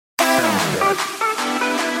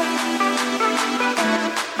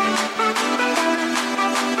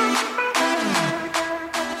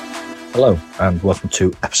Hello and welcome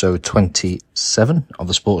to episode 27 of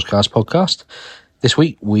the Sportscast podcast. This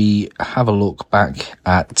week we have a look back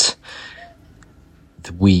at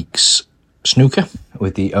the week's snooker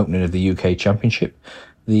with the opening of the UK Championship,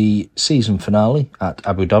 the season finale at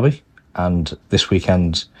Abu Dhabi, and this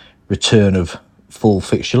weekend's return of full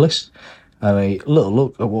fixture list, and a little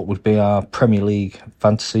look at what would be our Premier League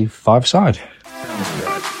fantasy five-side.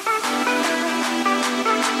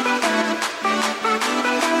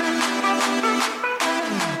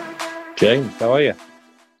 James, how are you?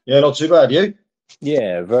 Yeah, not too bad. You?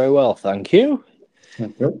 Yeah, very well, thank you.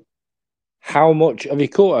 Okay. How much have you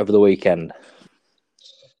caught over the weekend?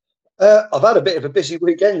 I've had a bit of a busy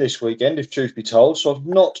weekend this weekend, if truth be told, so I've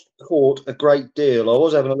not caught a great deal. I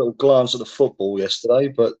was having a little glance at the football yesterday,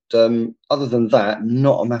 but other than that,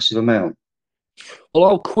 not a massive amount. Well,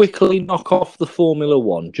 I'll quickly knock off the Formula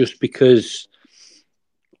One just because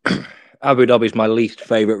Abu Dhabi is my least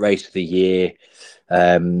favourite race of the year.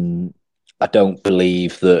 I don't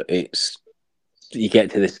believe that you get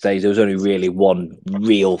to this stage. There was only really one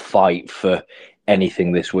real fight for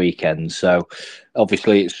anything this weekend. So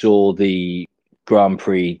obviously it saw the Grand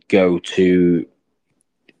Prix go to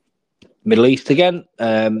Middle East again,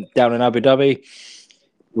 down in Abu Dhabi.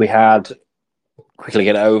 We had, quickly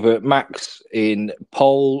get it over, Max in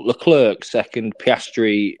pole, Leclerc second,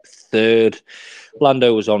 Piastri third.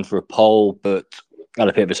 Lando was on for a pole, but had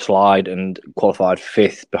a bit of a slide and qualified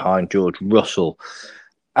fifth behind George Russell.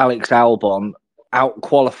 Alex Albon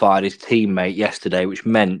out-qualified his teammate yesterday, which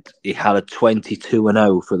meant he had a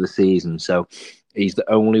 22-0 for the season. So he's the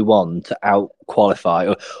only one to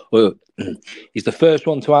out-qualify. He's the first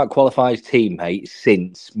one to out-qualify his teammate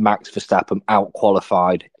since Max Verstappen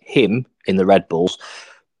out-qualified him in the Red Bulls.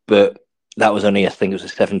 But that was only, I think it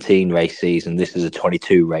was a 17-race season. This is a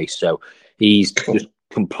 22 race. So he's just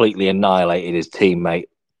completely annihilated his teammate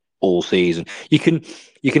all season. You can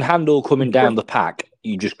handle coming down the pack.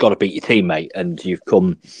 You just got to beat your teammate, and you've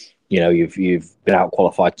been out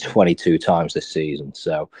qualified 22 times this season.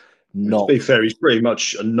 So, to be fair, he's pretty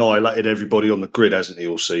much annihilated everybody on the grid, hasn't he,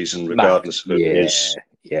 all season, regardless of who it is.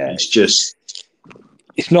 Yeah, it's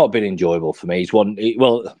not been enjoyable for me.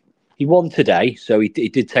 He won today, so he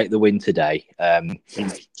did take the win today.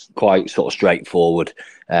 Quite sort of straightforward.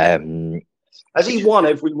 Has he won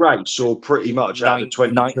every race, or pretty much out of the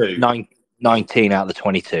 22? 19 out of the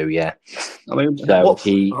 22, yeah. I mean, so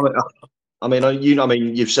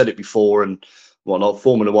you've said it before and whatnot.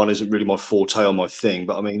 Formula One isn't really my forte or my thing,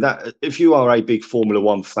 but I mean that if you are a big Formula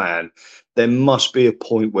One fan, there must be a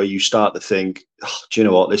point where you start to think, do you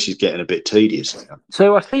know what, this is getting a bit tedious now.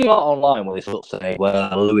 So I see a lot online where they sort of say,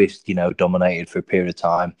 well, Lewis, dominated for a period of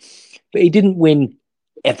time, but he didn't win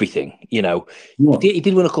everything. He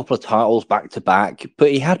did win a couple of titles back to back, but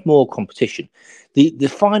he had more competition. The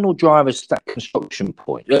final drivers' construction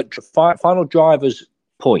point, final drivers'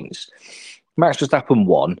 points, Max Verstappen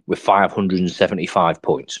won with 575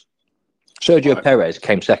 points. Sergio Perez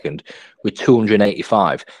came second with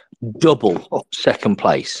 285, double second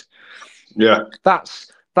place. Yeah,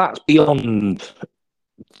 that's beyond,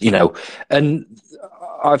 And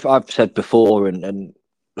I've said before and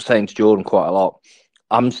saying to Jordan quite a lot,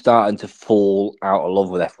 I'm starting to fall out of love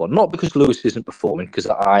with F1. Not because Lewis isn't performing, because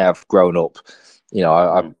I have grown up.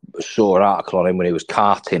 I saw an article on him when he was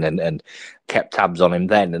karting and kept tabs on him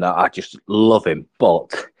then, and I just love him.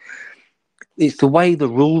 But it's the way the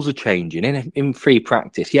rules are changing. In free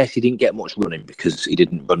practice, yes, he didn't get much running because he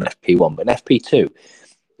didn't run FP1, but in FP2,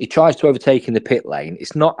 he tries to overtake in the pit lane.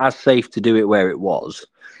 It's not as safe to do it where it was.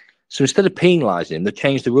 So instead of penalising him, they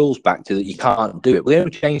changed the rules back to that you can't do it. Well, they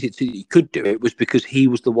only changed it to that you could do it was because he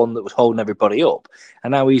was the one that was holding everybody up.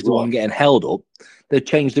 And now he's the one getting held up. They've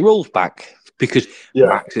changed the rules back because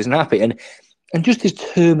Max isn't happy. And just his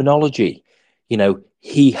terminology,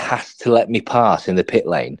 he has to let me pass in the pit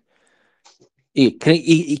lane. Can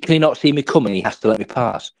he not see me coming? He has to let me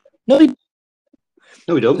pass. No, he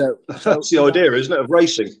don't. So, that's the idea, isn't it, of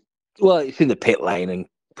racing? Well, it's in the pit lane and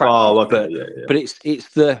practice, okay. But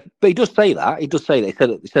he does say that. He does say that.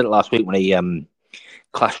 He said it last week when he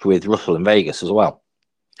clashed with Russell in Vegas as well.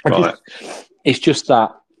 Right. It's just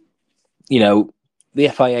that, the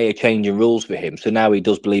FIA are changing rules for him, so now he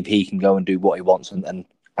does believe he can go and do what he wants and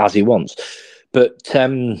as he wants. But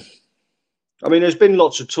there's been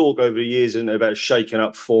lots of talk over the years about shaking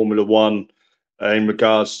up Formula One in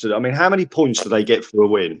regards to. How many points do they get for a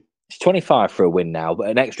win? It's 25 for a win now, but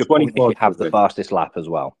an extra point if you have the fastest lap as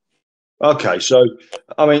well. Okay, so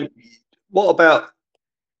what about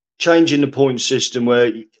changing the point system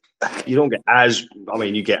where you don't get as, I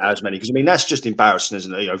mean, you get as many, because I mean that's just embarrassing,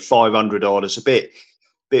 isn't it? 500 odd. It's a bit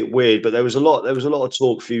weird, but there was a lot of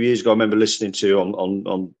talk a few years ago. I remember listening to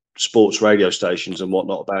on sports radio stations and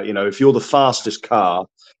whatnot about, if you're the fastest car,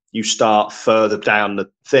 you start further down the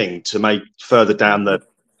thing to make further down the.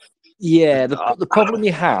 Yeah, the problem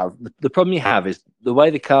you have is the way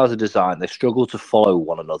the cars are designed. They struggle to follow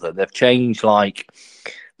one another. They've changed like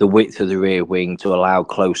the width of the rear wing to allow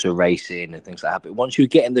closer racing and things like that. But once you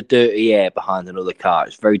get in the dirty air behind another car,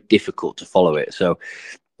 it's very difficult to follow it. So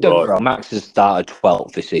don't get me wrong, Max has started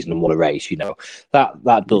 12th this season and won a race.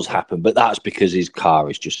 That does happen, but that's because his car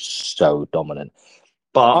is just so dominant.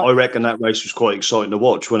 But I reckon that race was quite exciting to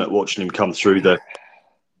watch, wasn't it? Watching him come through the.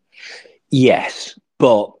 Yes,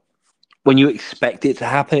 but when you expect it to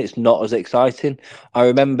happen, it's not as exciting. I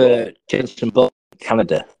remember Jenson Button in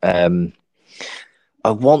Canada. I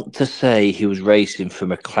want to say he was racing for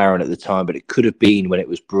McLaren at the time, but it could have been when it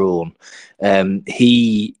was Brawn.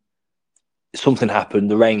 Something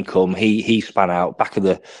happened. The rain come. He span out back of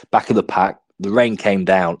the pack. The rain came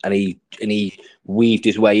down, and he weaved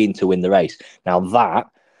his way in to win the race. Now that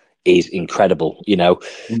is incredible,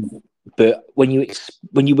 But when you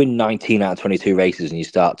win 19 out of 22 races and you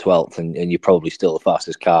start 12th and you're probably still the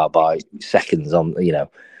fastest car by seconds on, I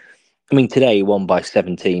mean, today he won by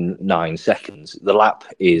 17.9 seconds. The lap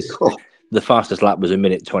is the fastest lap was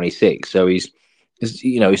 1:26. So he's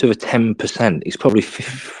over 10%. He's probably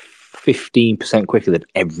 15% quicker than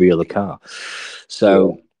every other car.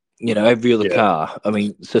 So, every other car, I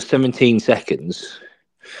mean, so 17 seconds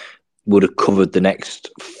would have covered the next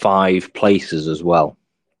 5 places as well.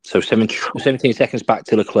 So 17 seconds back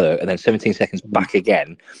to Leclerc and then 17 seconds back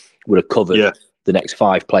again would have covered the next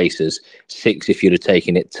 5 places, 6 if you'd have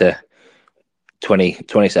taken it to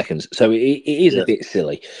 20 seconds. So it is a bit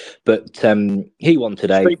silly. But he won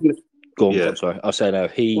today. Go on, I'm sorry. I'll say no.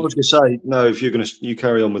 I was going to say, no, if you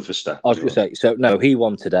carry on with Verstappen. I was going to say, so no, he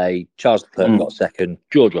won today. Charles Leclerc got second,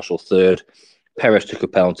 George Russell third. Perez took a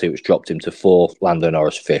penalty, which dropped him to 4th, Lando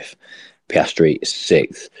Norris 5th, Piastri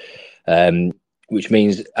 6th. Which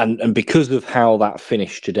means, and because of how that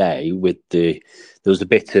finished today, there was a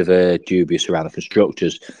bit of a dubious around the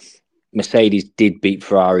constructors. Mercedes did beat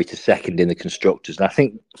Ferrari to second in the constructors, and I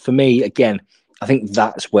think for me, again, I think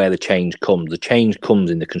that's where the change comes. The change comes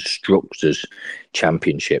in the constructors'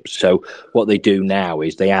 championships. So what they do now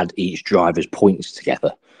is they add each driver's points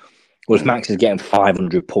together. Well, if Max is getting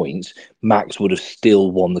 500 points, Max would have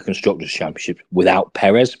still won the constructors' championship without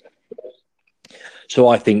Perez. So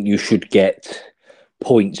I think you should get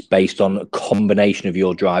points based on a combination of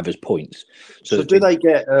your driver's points. So do they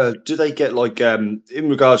get like in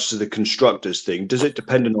regards to the constructors thing, does it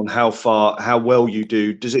depend on how well you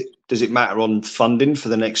do? Does it matter on funding for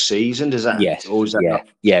the next season? Does that? Yes. Or is that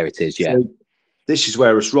it is. Yeah. So this is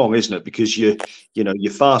where it's wrong, isn't it? Because your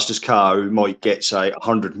fastest car who might get, say,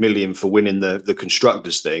 100 million for winning the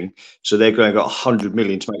constructors thing, so they're going to get 100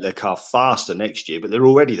 million to make their car faster next year, but they're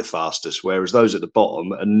already the fastest, whereas those at the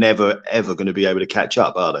bottom are never ever going to be able to catch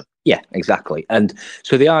up, are they? Yeah, exactly. And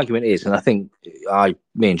so the argument is, and I think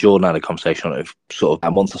me and Jordan had a conversation on it sort of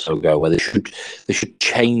a month or so ago, where they should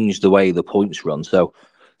change the way the points run. So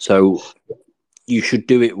you should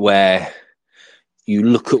do it where you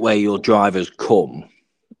look at where your drivers come,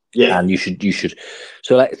 and you should.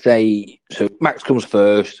 So let's say, Max comes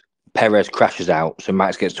first, Perez crashes out, so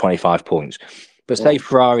Max gets 25 points. But say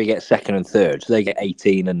Ferrari gets second and third, so they get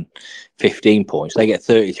 18 and 15 points. They get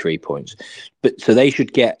 33 points. But so they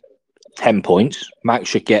should get 10 points. Max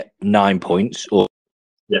should get 9 points, or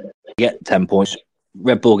get 10 points.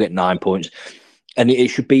 Red Bull get 9 points, and it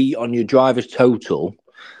should be on your driver's total,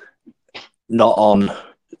 not on.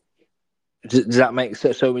 Does that make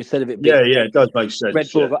sense? So instead of it being... Yeah, it does make sense. Red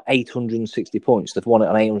Bull got 860 points. They've won it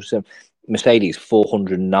on 807. Mercedes,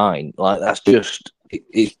 409. Like, that's just...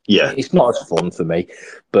 It's not as fun for me.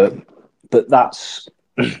 But that's...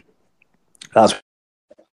 and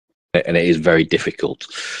it is very difficult.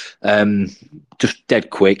 Just dead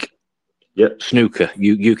quick. Snooker.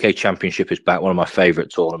 UK Championship is back. One of my favourite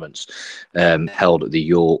tournaments. Held at the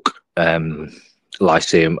York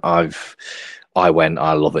Lyceum. I went.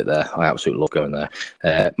 I love it there. I absolutely love going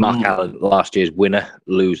there. Mark Allen, last year's winner,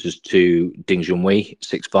 loses to Ding Junhui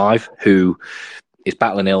 6-5, who is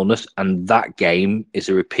battling illness, and that game is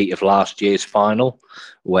a repeat of last year's final,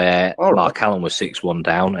 where Mark Allen was 6-1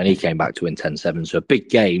 down, and he came back to win 10-7. So a big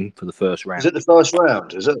game for the first round. Is it the first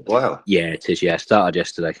round? Is it? Wow. Yeah, it is. Yeah, started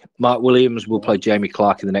yesterday. Mark Williams will play Jamie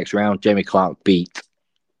Clark in the next round. Jamie Clark beat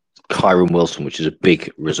Kyron Wilson, which is a big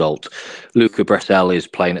result. Luca Bressel is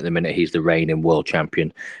playing at the minute. He's the reigning world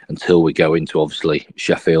champion until we go into, obviously,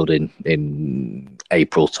 Sheffield in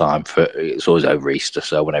April time. It's always over Easter,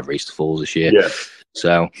 so whenever Easter falls this year. Yeah.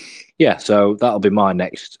 So, yeah, so that'll be my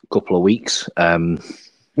next couple of weeks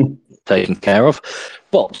taken care of.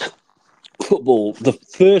 But football, the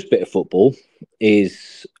first bit of football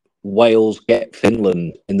is Wales get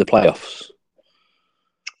Finland in the playoffs.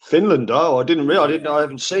 Finland. Oh, I didn't realize. I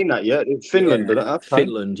haven't seen that yet. It's Finland. Yeah, Okay.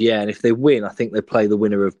 Finland, yeah. And if they win, I think they play the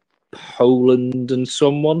winner of Poland and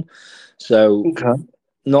someone. So Okay.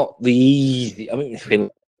 not the easy. I mean,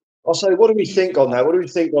 Finland. I'll say, what do we think on that? What do we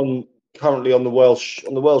think on currently on the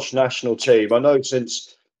Welsh national team? I know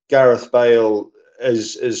since Gareth Bale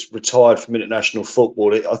has retired from international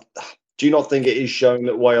football, do you not think it is showing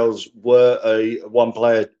that Wales were a one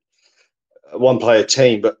player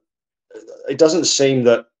team? But it doesn't seem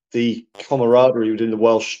that the camaraderie within the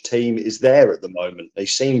Welsh team is there at the moment. They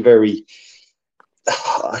seem very,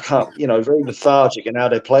 very lethargic in how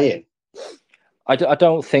they're playing. I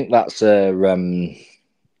don't think that's a.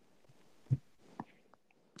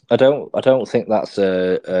 I don't think that's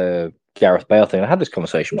a Gareth Bale thing. I had this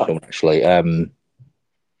conversation with someone actually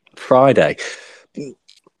Friday.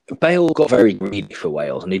 Bale got very greedy for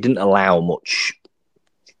Wales, and he didn't allow much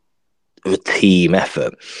of a team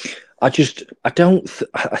effort. I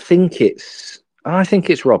think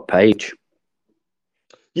it's Rob Page.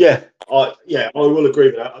 Yeah, I will agree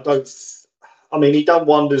with that. I mean, he done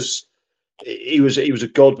wonders. He was a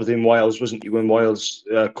god within Wales, wasn't he? When Wales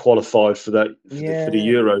qualified for the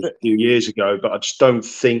Euros a few years ago, but I just don't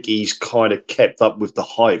think he's kind of kept up with the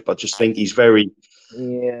hype. I just think he's very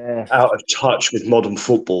out of touch with modern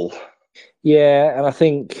football. Yeah, and I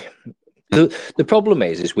think the problem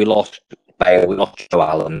is we lost Bale, we lost Joe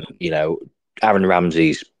Allen. You know, Aaron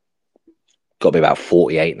Ramsey's got to be about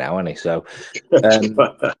 48 now, hasn't he? So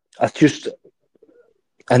I just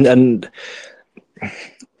and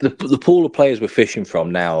the pool of players we're fishing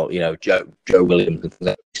from now, you know, Joe Williams,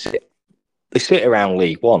 they sit around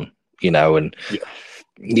League One, you know, and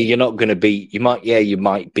you're not going to beat. You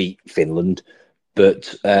might beat Finland,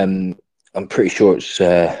 but I'm pretty sure it's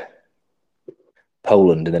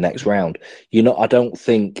Poland in the next round. I don't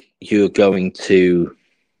think you're going to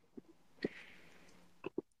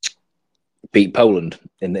beat Poland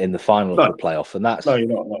in the final of the playoff, and that's you're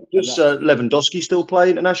not. No. Does Lewandowski still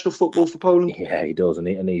play international football for Poland? Yeah, he does, and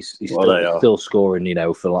he's still scoring, you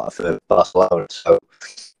know, for Barcelona. So,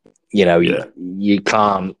 you know, you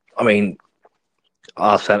can't. I mean,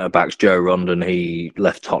 our centre back's Joe Rondon. He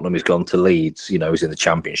left Tottenham. He's gone to Leeds. You know, he's in the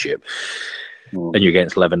Championship, and you're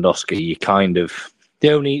against Lewandowski. You kind of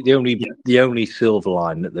the only silver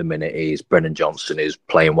line at the minute is Brennan Johnson is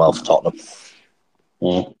playing well for Tottenham.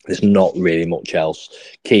 There's not really much else.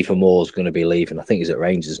 Kiefer Moore's going to be leaving. I think he's at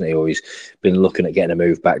Rangers, isn't he? Or he's been looking at getting a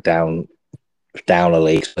move back down a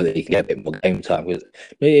league so that he can get a bit more game time.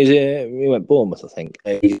 He went Bournemouth, I think.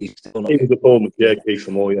 He's still not. He was at Bournemouth, yeah. Kiefer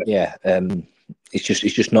Moore, yeah. He's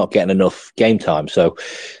just not getting enough game time. So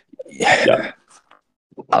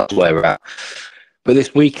that's where we're at. But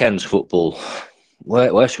this weekend's football,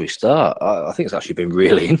 where should we start? I think it's actually been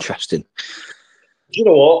really interesting. Do you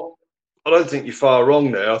know what? I don't think you're far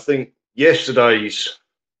wrong there. I think yesterday's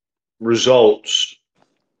results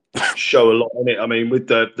show a lot in it. I mean, with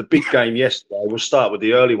the big game yesterday, we'll start with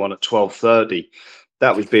the early one at 12:30.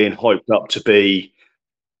 That was being hyped up to be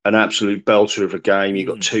an absolute belter of a game. You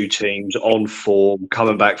got two teams on form,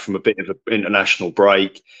 coming back from a bit of an international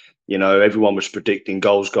break. You know, everyone was predicting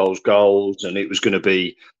goals, and it was going to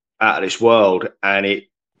be out of this world, and it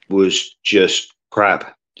was just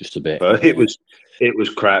crap. Just a bit. But it was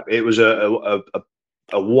crap. It was a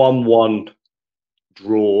 1-1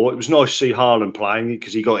 draw. It was nice to see Haaland playing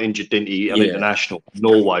because he got injured, didn't he, at international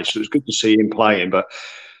Norway. So it was good to see him playing. But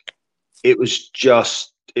it was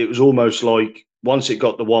almost like once it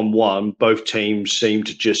got the 1-1, both teams seemed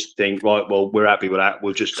to just think, right, well, we're happy with that.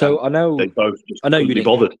 We'll just. So I know they both just I know you didn't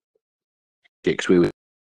bothered.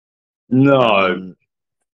 No.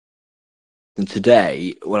 And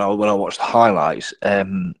today, when I watched the highlights,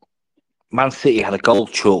 Man City had a goal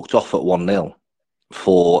chalked off at 1-0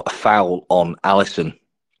 for a foul on Alisson.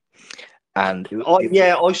 And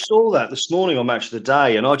I saw that this morning on Match of the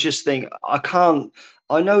Day, and I just think I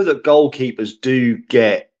know that goalkeepers do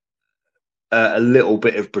get a little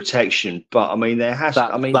bit of protection, but I mean there was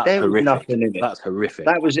nothing in it. That's horrific.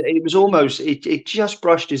 It was almost it just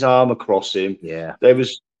brushed his arm across him. Yeah.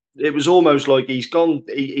 It was almost like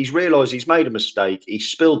he's realised he's made a mistake, he's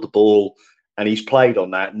spilled the ball, and he's played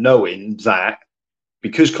on that, knowing that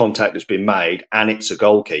because contact has been made and it's a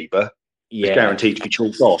goalkeeper, it's guaranteed to be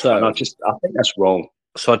chalked off. And I think that's wrong.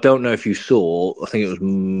 So I don't know if you saw, I think it was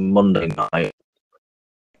Monday night,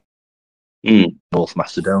 North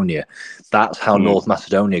Macedonia. That's how North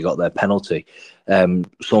Macedonia got their penalty.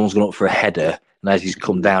 Someone's gone up for a header, and as he's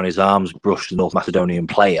come down, his arms brushed the North Macedonian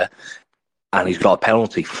player, and he's got a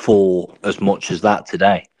penalty for as much as that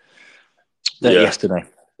yesterday.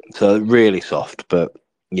 So really soft, but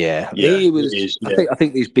it was. It is, I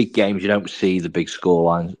think these big games, you don't see the big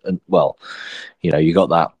scorelines, and you got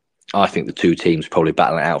that. I think the two teams probably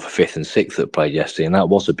battling it out for 5th and 6th that played yesterday, and that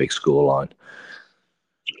was a big scoreline.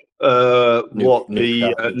 Newcastle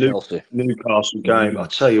game. I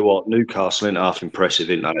tell you what, Newcastle ain't half impressive,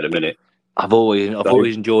 isn't they, at a minute? I've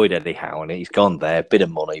always enjoyed Eddie Howe, and he's gone there, bit of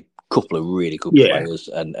money, couple of really good players,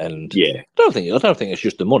 and I don't think it's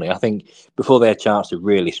just the money. I think before they had a chance to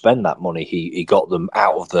really spend that money, he got them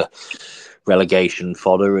out of the relegation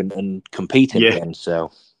fodder and competing again. So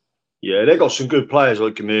they got some good players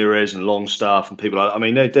like Ramirez and Longstaff and people like that. I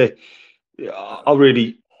mean,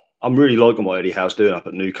 I'm really liking what Eddie Howe's doing up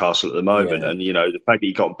at Newcastle at the moment. And, the fact that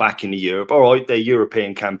he got back into Europe, all right, their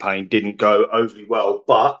European campaign didn't go overly well,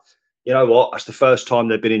 but you know what? That's the first time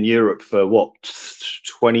they've been in Europe for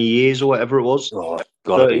 20 years or whatever it was. Oh,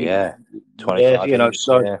 gotta be, 25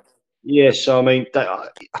 years. So I mean, all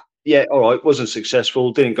right, wasn't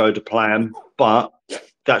successful, didn't go to plan, but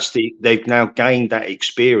they've now gained that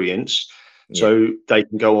experience, so they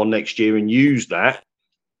can go on next year and use that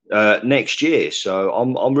next year. So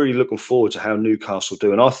I'm really looking forward to how Newcastle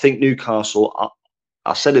do, and I think Newcastle.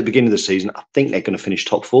 I said at the beginning of the season, I think they're going to finish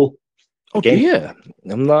top 4. Again.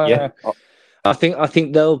 I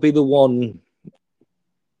think they'll be the one.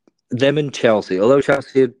 Them and Chelsea, although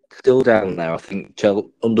Chelsea are still down there, I think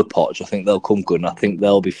under Poch, I think they'll come good, and I think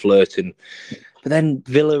they'll be flirting. But then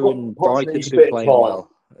Villa and Brighton have been playing well.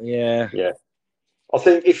 Yeah. I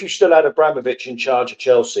think if you still had Abramovich in charge of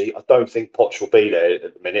Chelsea, I don't think Poch will be there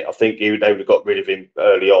at the minute. I think they would have got rid of him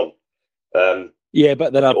early on.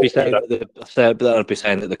 But then I'd be saying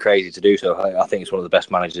that they're crazy to do so. I think it's one of the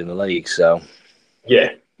best managers in the league. So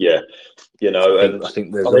I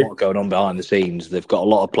think there's a lot going on behind the scenes. They've got a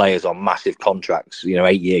lot of players on massive contracts,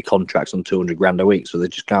 8-year contracts on $200,000 a week, so they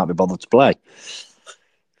just can't be bothered to play.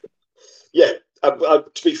 Yeah,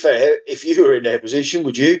 to be fair, if you were in their position,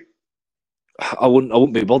 would you? I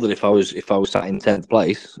wouldn't be bothered if I was sat in 10th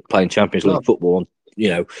place playing Champions League football.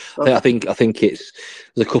 I think it's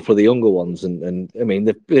there's a couple of the younger ones, and I mean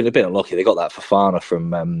they've been a bit unlucky. They got that Fofana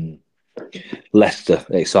from Leicester,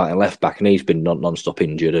 exciting left back, and he's been non-stop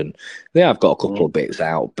injured, and they have got a couple of bits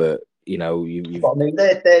out. But I mean,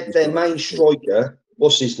 their main striker,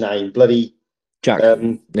 what's his name? Bloody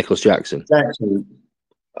Jackson, Nicholas Jackson.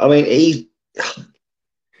 I mean,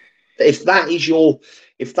 if that is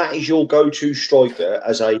your go-to striker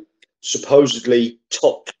as a supposedly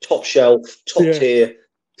top shelf, top tier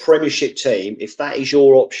Premiership team, if that is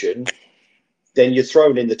your option, then you're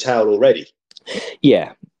thrown in the towel already.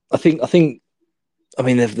 Yeah, I think. I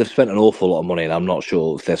mean, they've spent an awful lot of money, and I'm not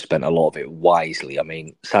sure if they've spent a lot of it wisely. I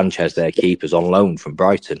mean, Sanchez, their keeper's on loan from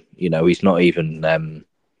Brighton. He's not even.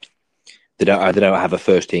 They don't have a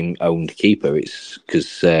first team owned keeper. It's because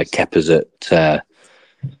Kepa's at.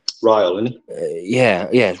 Rail, isn't he?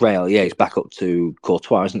 It's Rail. Yeah, he's back up to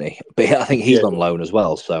Courtois, isn't he? But I think he's on loan as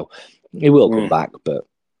well, so he will come back. But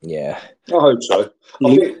I hope so.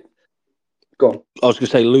 Go on. I was going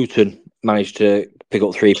to say Luton managed to pick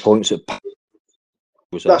up 3 points at.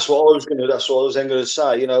 That's what I was going to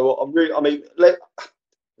say.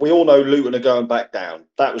 We all know Luton are going back down.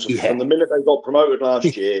 That was from the minute they got promoted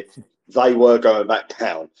last year. They were going back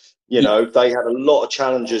down. They had a lot of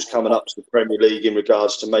challenges coming up to the Premier League in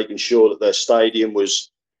regards to making sure that their stadium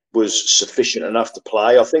was sufficient enough to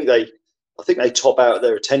play. I think they top out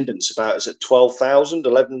their attendance about, is it 12,000,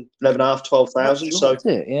 11,500, 12,000? So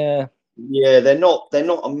they're not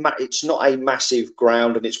it's not a massive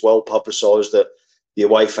ground, and it's well publicised that the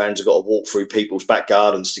away fans have got to walk through people's back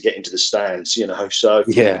gardens to get into the stands. So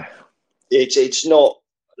it's not.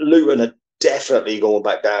 Luton are definitely going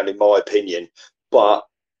back down, in my opinion, but.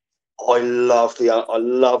 I love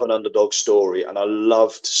an underdog story, and I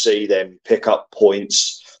love to see them pick up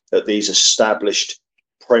points at these established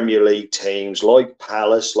Premier League teams like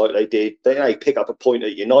Palace, like they did. They pick up a point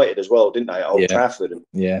at United as well, didn't they? At Old Trafford. And,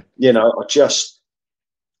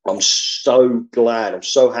 I'm so glad, I'm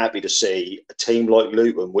so happy to see a team like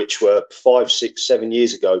Luton, which were 5, 6, 7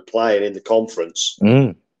 years ago playing in the conference,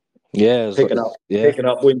 picking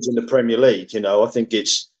up wins in the Premier League.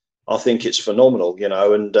 I think it's phenomenal,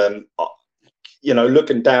 and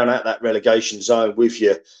looking down at that relegation zone with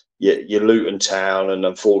your Luton Town, and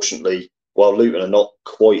unfortunately, Luton are not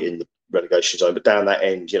quite in the relegation zone, but down that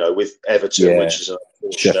end, with Everton, which is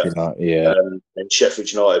unfortunate, Sheffield United, and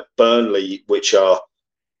Sheffield United, Burnley, which are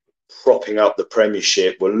propping up the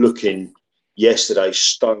Premiership were looking yesterday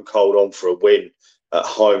stone cold on for a win at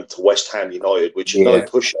home to West Ham United, which are no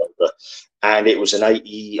pushover. And it was I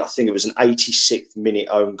think it was an 86th minute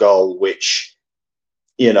own goal, which,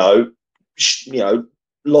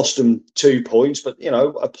 lost them 2 points, but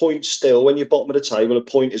a point still, when you're bottom of the table, a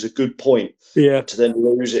point is a good point. Yeah. To then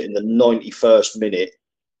lose it in the 91st minute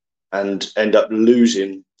and end up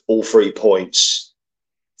losing all 3 points,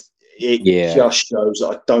 it just shows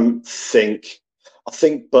that I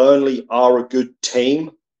think Burnley are a good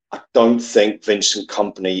team. I don't think Vincent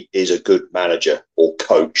Kompany is a good manager or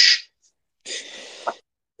coach.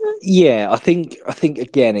 Yeah, I think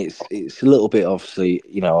again, it's a little bit, obviously,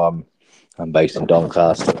 I'm based in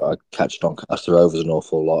Doncaster. I catch Doncaster Rovers an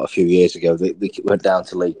awful lot. A few years ago, they went down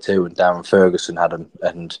to League Two, and Darren Ferguson had them,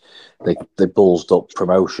 and they ballsed up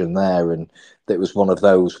promotion there. And it was one of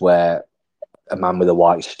those where a man with a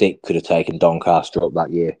white stick could have taken Doncaster up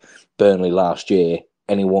that year. Burnley last year,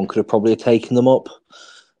 anyone could have probably taken them up.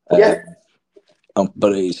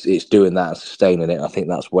 But it's doing that and sustaining it. I think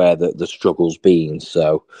that's where the struggle's been.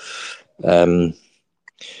 So, but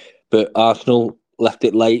Arsenal left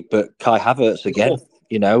it late. But Kai Havertz again,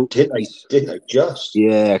 didn't they just?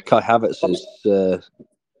 Yeah, Kai Havertz is.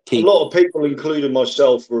 A lot of people, including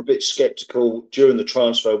myself, were a bit sceptical during the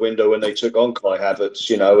transfer window when they took on Kai Havertz,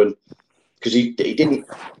 and because he didn't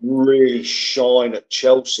really shine at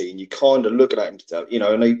Chelsea, and you kind of look at him,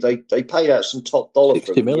 and they paid out some top dollar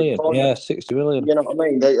for him. 60 million, 60 million. You know what I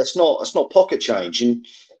mean? That's not pocket change, and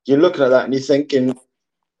you're looking at that and you're thinking,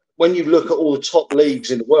 when you look at all the top leagues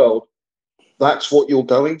in the world, that's what you're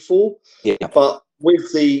going for. Yeah. But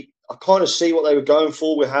I kind of see what they were going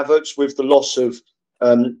for with Havertz, with the loss of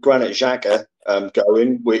Granit Xhaka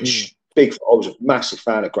going, which I was a massive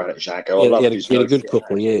fan of Granit Xhaka. I loved his. He had a good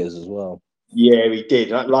couple of years as well. Yeah, he did.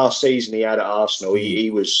 That last season he had at Arsenal,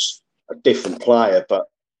 he was a different player. But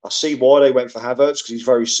I see why they went for Havertz, because he's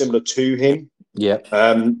very similar to him. Yeah.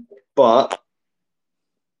 But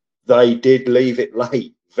they did leave it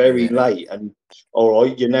late, very late. And all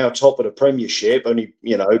right, you're now top of the Premiership, only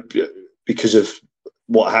because of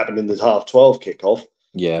what happened in the half-12 kickoff.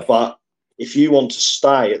 Yeah. But if you want to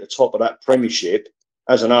stay at the top of that Premiership,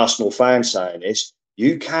 as an Arsenal fan saying this,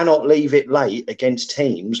 you cannot leave it late against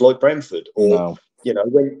teams like Brentford, or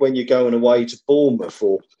when you're going away to Bournemouth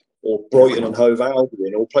or Brighton and Hove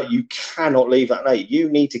Albion, you cannot leave that late. You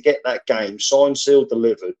need to get that game signed, sealed,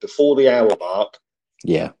 delivered before the hour mark.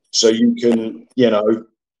 Yeah. So you can,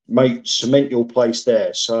 cement your place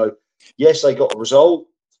there. So yes, they got a result.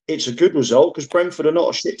 It's a good result because Brentford are not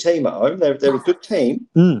a shit team at home. They're a good team,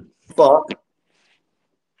 but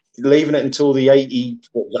leaving it until the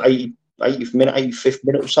 80th minute, 85th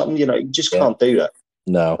minute or something, you just can't do that.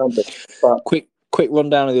 No. But quick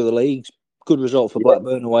rundown of the other leagues. Good result for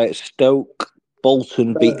Blackburn away at Stoke.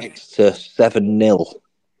 Bolton beat Exeter 7-0.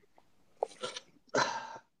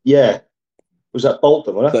 Yeah. Was that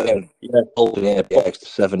Bolton, wasn't it? Yeah. Bolton, beat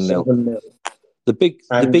Exeter 7-0. The big.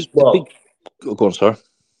 Go on, sorry.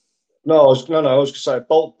 No, I was going to say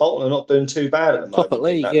Bolton are not doing too bad at the moment. Top of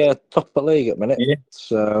league, top of league at the minute. Yeah.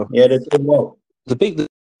 So they're doing well. The big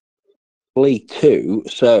League Two.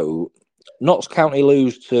 So Notts County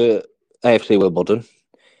lose to AFC Wimbledon.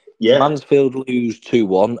 Yeah. Mansfield lose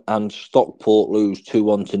 2-1 and Stockport lose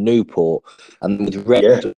 2-1 to Newport. And with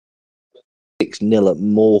Wrexham 6-0 at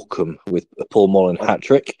Morecambe with a Paul Mullin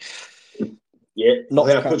hat-trick. Yeah,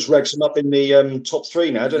 that puts Wrexham up in the top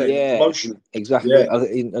three now, doesn't it? Yeah, promotion. Exactly. Yeah.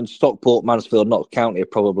 And Stockport, Mansfield, Notts County are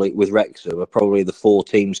probably, with Wrexham, are probably the 4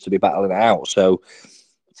 teams to be battling it out. So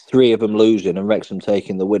 3 of them losing and Wrexham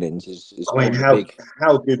taking the winnings is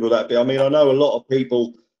how good will that be? I mean, I know a lot of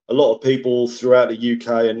people throughout the UK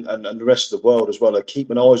and the rest of the world as well are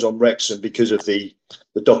keeping eyes on Wrexham because of the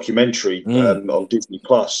documentary on Disney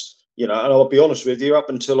Plus. And I'll be honest with you, up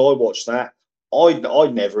until I watched that,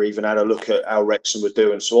 I'd never even had a look at how Wrexham were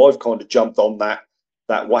doing, so I've kind of jumped on that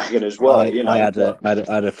wagon as well. I had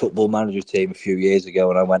a football manager team a few years ago,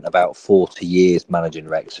 and I went about 40 years managing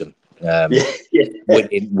Wrexham.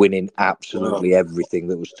 Winning absolutely everything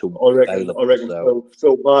that was available. I reckon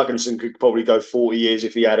Phil Parkinson could probably go 40 years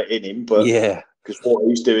if he had it in him, but because what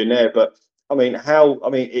he's doing there. But I mean,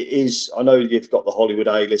 it is. I know you've got the Hollywood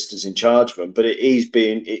A-listers in charge of them, but it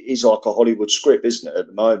is like a Hollywood script, isn't it? At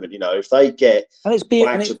the moment, if they get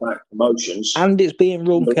back-to-back promotions, and it's being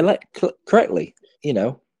run correctly, that's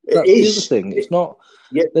the other thing. It's not.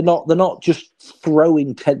 Yeah. They're not just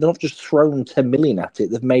throwing 10. They're not just throwing 10 million at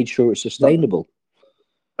it. They've made sure it's sustainable.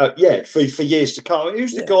 For years to come.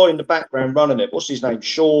 Who's the guy in the background running it? What's his name?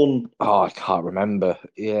 Sean? Oh, I can't remember.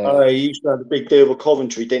 Yeah. He used to have a big deal with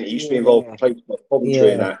Coventry, didn't he? He used to be involved with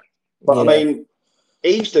Coventry and that. But I mean,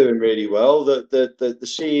 he's doing really well. The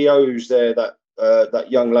CEO who's there,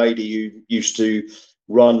 that young lady who used to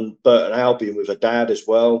run Burton Albion with her dad as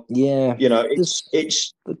well. Yeah, You know, it's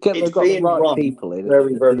they've got the being right run people in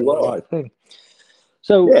very, it, very doing the well. right thing.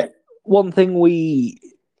 So Yeah. one thing we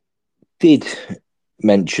did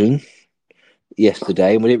mention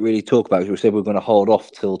yesterday, and we didn't really talk about because we said we were going to hold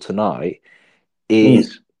off till tonight,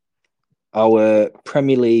 is our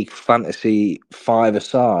Premier League fantasy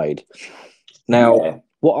five-a-side. Now,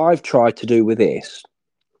 what I've tried to do with this,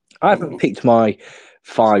 I haven't picked my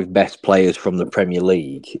 5 best players from the Premier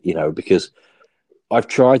League, because I've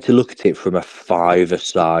tried to look at it from a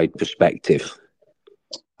five-a-side perspective.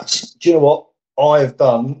 Do you know what? I have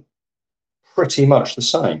done pretty much the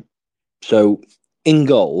same. So, in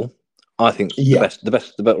goal, I think one of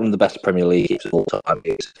the best Premier Leagues of all time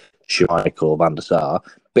is Schmeichel, Van der Sar.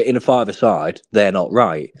 But in a five-a-side, they're not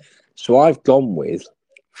right. So I've gone with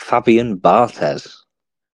Fabian Barthez.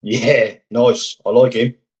 Yeah, nice. I like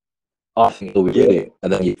him. I think he'll be brilliant.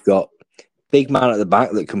 And then you've got big man at the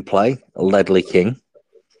back that can play, Ledley King.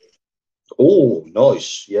 Oh,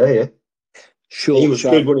 nice. Yeah. Short, he was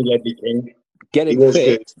good when he led the King. Get him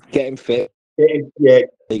fit. Get him fit. Yeah.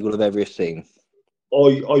 He will have ever seen. I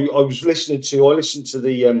listened to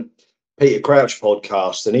the Peter Crouch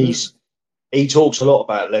podcast, and he talks a lot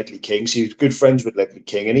about Ledley King. So he was good friends with Ledley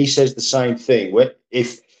King, and he says the same thing.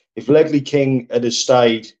 If Ledley King had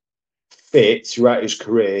stayed fit throughout his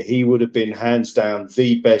career, he would have been hands down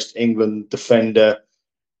the best England defender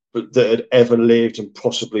that had ever lived, and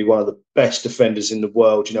possibly one of the best defenders in the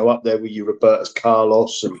world. Up there with your Roberto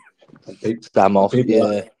Carlos and Stamos. people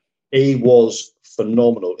like that. He was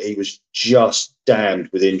phenomenal. He was just damned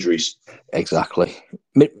with injuries. Exactly.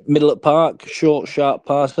 Middle at park, short, sharp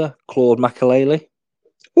passer, Claude Makelele.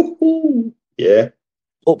 Yeah.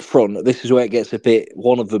 Up front, this is where it gets a bit.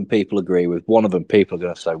 One of them people agree with. One of them people are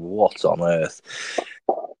going to say, "What on earth?"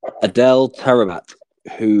 Adel Tarabat,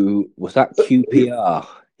 who was at QPR.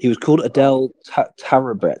 He was called Adel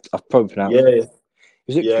Tarabat. I've probably pronounced it.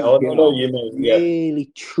 He was at QPR. I know you mean.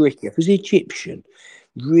 Really tricky. If he was Egyptian,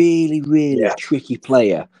 really tricky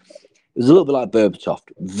player. It was a little bit like Berbatov,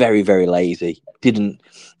 very, very lazy. And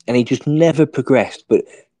he just never progressed. But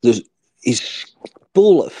his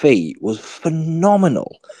ball at feet was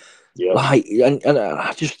phenomenal. Yeah. And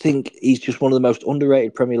I just think he's just one of the most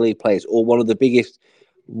underrated Premier League players, or one of the biggest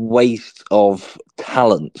waste of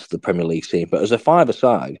talents the Premier League seen. But as a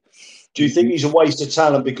five-a-side, do you think he's a waste of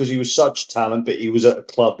talent because he was such talent, but he was at a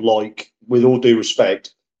club like, with all due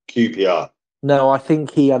respect, QPR? No, I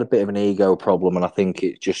think he had a bit of an ego problem, and I think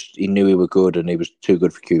it just he knew he was good and he was too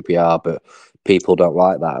good for QPR, but people don't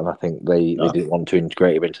like that, and I think they didn't want to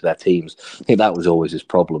integrate him into their teams. I think that was always his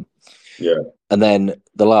problem. Yeah. And then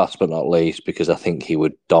the last but not least, because I think he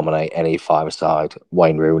would dominate any five-a-side,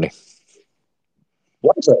 Wayne Rooney.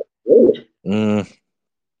 What's that?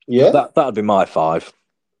 Yeah, that'd be my 5.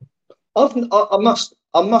 I must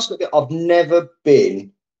admit, I've never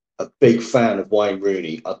been a big fan of Wayne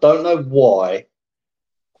Rooney. I don't know why.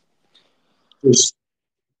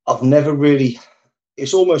 I've never really.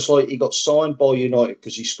 It's almost like he got signed by United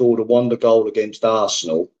because he scored a wonder goal against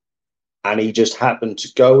Arsenal, and he just happened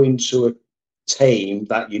to go into a team,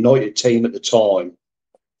 that United team at the time,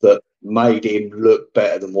 that made him look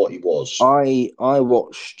better than what he was. I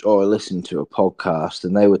watched or listened to a podcast,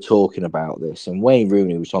 and they were talking about this, and Wayne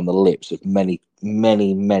Rooney was on the lips of many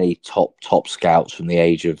top scouts from the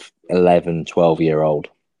age of 11, 12-year-old.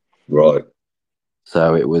 Right.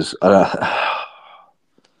 So it was. I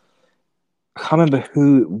can't remember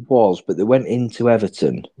who it was, but they went into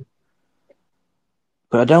Everton.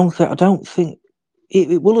 But I don't think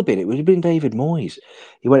it will have been. It would have been David Moyes.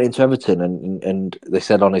 He went into Everton, and they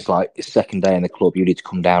said on his second day in the club, you need to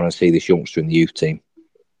come down and see this youngster in the youth team.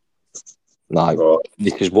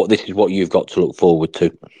 This is what you've got to look forward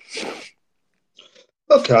to.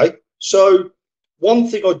 Okay, so one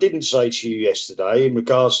thing I didn't say to you yesterday in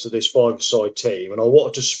regards to this five-a-side team, and I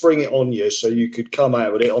wanted to spring it on you so you could come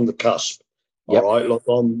out with it on the cusp. Yep. All right, look,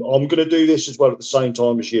 I'm going to do this as well at the same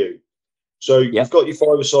time as you. So you've got your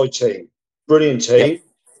five-a-side team, brilliant team,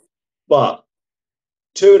 but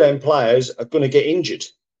 2 of them players are going to get injured.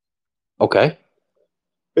 Okay.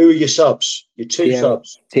 Who are your subs? Your 2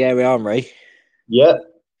 subs? Thierry Henry. Yeah.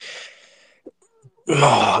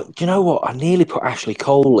 Oh, do you know what? I nearly put Ashley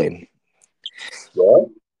Cole in. Yeah.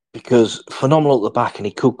 Because phenomenal at the back, and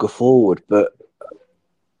he could go forward, but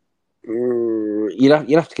you'd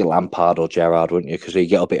have to get Lampard or Gerrard, wouldn't you? Because you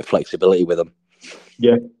get a bit of flexibility with them.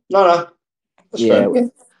 Yeah. No. That's fair.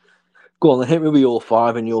 Go on, then hit me with your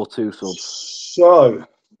 5 and your 2 subs. So,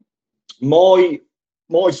 my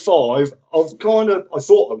my five, I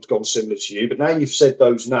thought I'd gone similar to you, but now you've said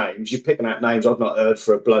those names, you're picking out names I've not heard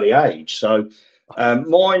for a bloody age. So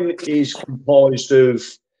mine is comprised of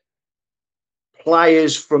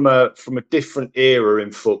players from a different era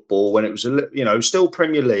in football when it was still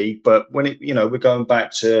Premier League, but when we're going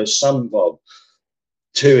back to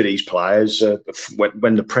two of these players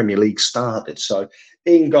when the Premier League started. So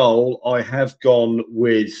in goal, I have gone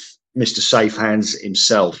with Mr. Safe Hands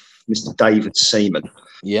himself, Mr. David Seaman.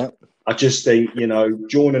 Yeah. I just think,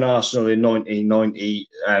 joining Arsenal in 1990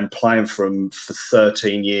 and playing for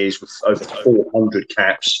 13 years with over 400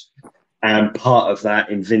 caps, and part of that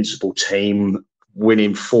invincible team,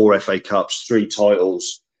 winning 4 FA Cups, 3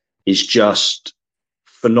 titles, is just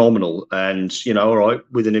phenomenal. And, all right,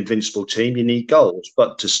 with an invincible team, you need goals.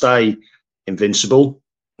 But to stay invincible,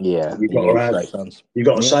 you've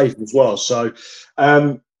got to save them as well. So,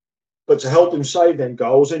 but to help him save them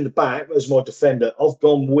goals in the back as my defender, I've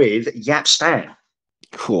gone with Jaap Stam.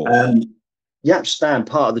 Cool. Jaap Stam,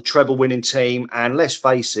 part of the treble-winning team. And let's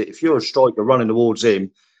face it, if you're a striker running towards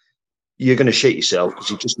him, you're going to shit yourself because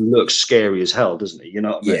he just looks scary as hell, doesn't he? You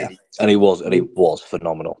know what I mean? And he was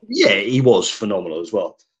phenomenal. Yeah, he was phenomenal as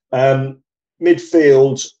well.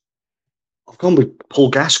 Midfield, I've gone with Paul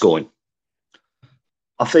Gascoigne.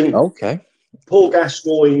 I think Paul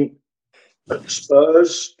Gascoigne at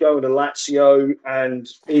Spurs, going to Lazio, and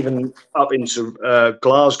even up into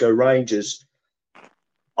Glasgow Rangers.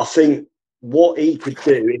 I think what he could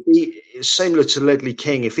do, if he is similar to Ledley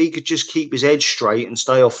King, if he could just keep his head straight and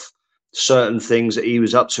stay off certain things that he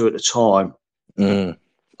was up to at the time,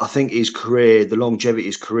 I think his career, the longevity of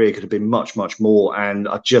his career, could have been much, much more. And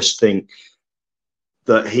I just think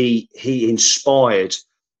that he inspired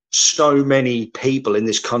so many people in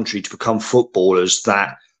this country to become footballers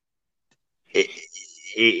that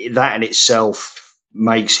that in itself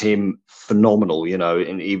makes him phenomenal,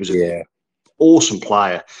 and he was an awesome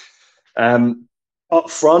player. Up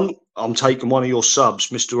front, I'm taking one of your subs,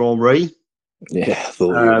 Mr. Henry. Yeah, I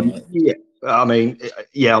thought I mean,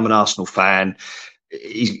 I'm an Arsenal fan.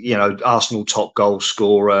 He's, Arsenal top goal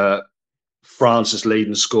scorer, France's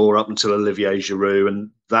leading scorer up until Olivier Giroud,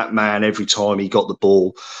 and that man, every time he got the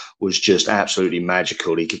ball, was just absolutely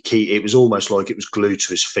magical. He could keep. It was almost like it was glued to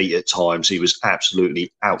his feet at times. He was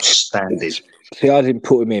absolutely outstanding. See, I didn't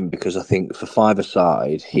put him in because I think for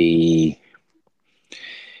five-a-side, he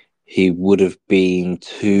would have been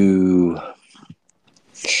too.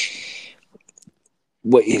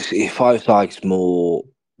 Well, if five-a-side's more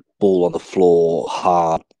ball on the floor,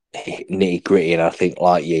 hard, nitty gritty, and I think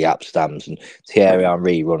like Jaap Stam's and Thierry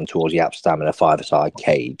Henry running towards Jaap Stam in a five-a-side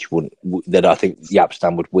cage, then I think Jaap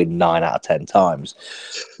Stam would win 9 out of 10 times.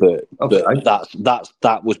 But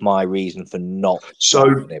that was my reason for not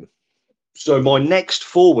starting him. So my next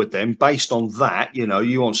forward then, based on that,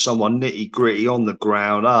 you want someone nitty gritty on the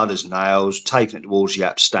ground, hard as nails, taking it towards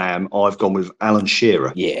Jaap Stam. I've gone with Alan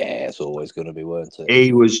Shearer. Yeah, it's always going to be, weren't it?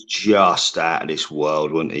 He was just out of this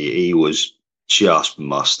world, wasn't he? He was just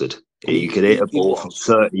mustard. He could hit a ball from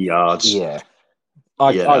 30 yards. Yeah.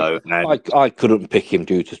 I couldn't pick him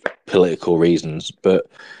due to political reasons, but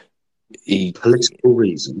political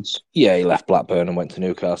reasons. Yeah, he left Blackburn and went to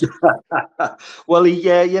Newcastle. Well,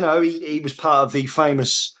 he was part of the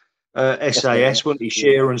famous SAS, wasn't he?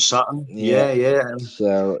 Shearer and Sutton. Yeah.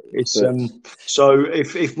 So it's so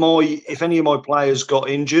if any of my players got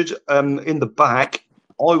injured in the back,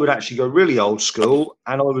 I would actually go really old school,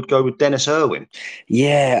 and I would go with Dennis Irwin.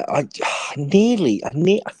 Yeah, I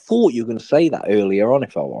thought you were going to say that earlier on,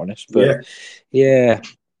 if I'm honest, but yeah,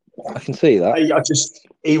 I can see that.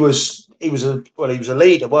 He was a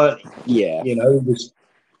leader, weren't he? Yeah,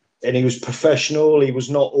 he was professional. He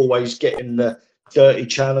was not always getting the dirty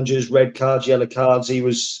challenges, red cards, yellow cards. He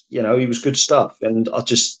was good stuff, and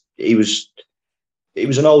he was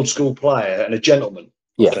an old school player and a gentleman.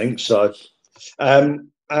 I think so.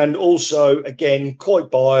 And also, again, quite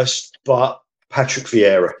biased, but Patrick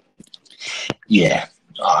Vieira. Yeah,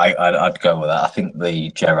 I'd go with that. I think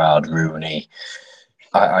the Gerrard Rooney.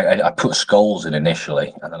 I put Scholes in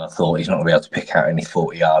initially, and then I thought he's not going to be able to pick out any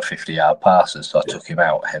 40-yard, 50-yard passes, so I took him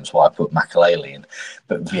out. Hence why I put Makelele in.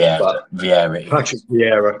 But Vieira, Patrick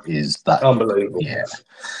Vieira is that unbelievable? Yeah,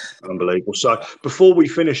 unbelievable. So before we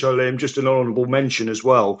finish, Olim, just an honourable mention as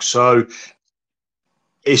well. So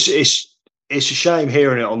it's a shame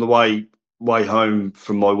hearing it on the way home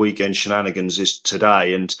from my weekend shenanigans is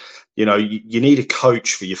today, and you need a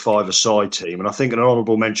coach for your five-a-side team, and I think an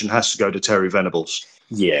honourable mention has to go to Terry Venables,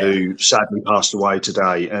 who sadly passed away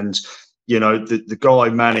today. And the guy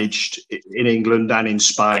managed in England and in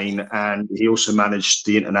Spain, and he also managed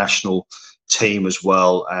the international team as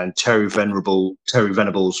well. And Terry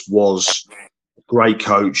Venables was a great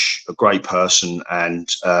coach, a great person,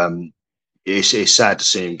 and it's sad to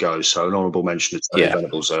see him go. So an honourable mention to Terry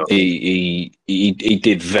Venables. He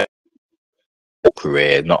did very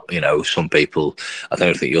career. Not, some people. I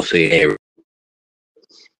don't think you'll see here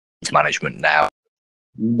management now.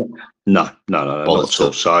 No, not at all.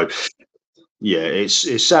 So yeah,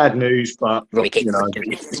 it's sad news, but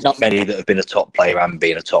it's not many that have been a top player and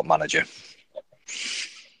been a top manager.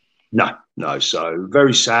 No. So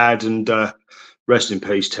very sad, and rest in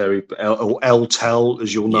peace, Terry. El Tel,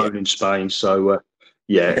 as you're known in Spain. So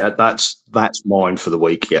that's mine for the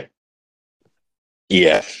week.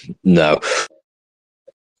 No,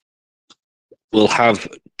 we'll have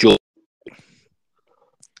George.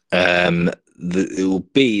 There'll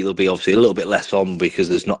be obviously a little bit less on because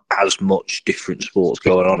there's not as much different sports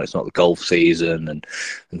going on. It's not the golf season and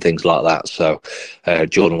things like that. So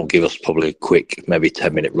Jordan will give us probably a quick, maybe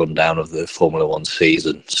 10-minute rundown of the Formula One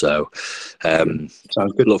season. So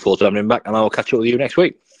sounds good. Look forward to having him back, and I'll catch up with you next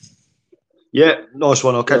week. Yeah, nice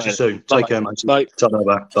one. I'll catch you soon. Take care, mate. Bye.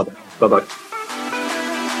 Bye.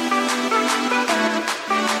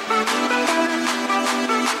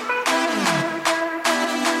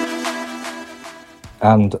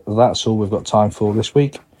 And that's all we've got time for this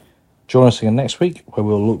week. Join us again next week, where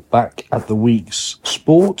we'll look back at the week's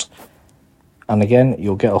sport. And again,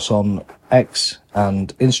 you'll get us on X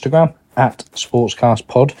and Instagram at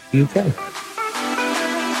SportscastPod UK.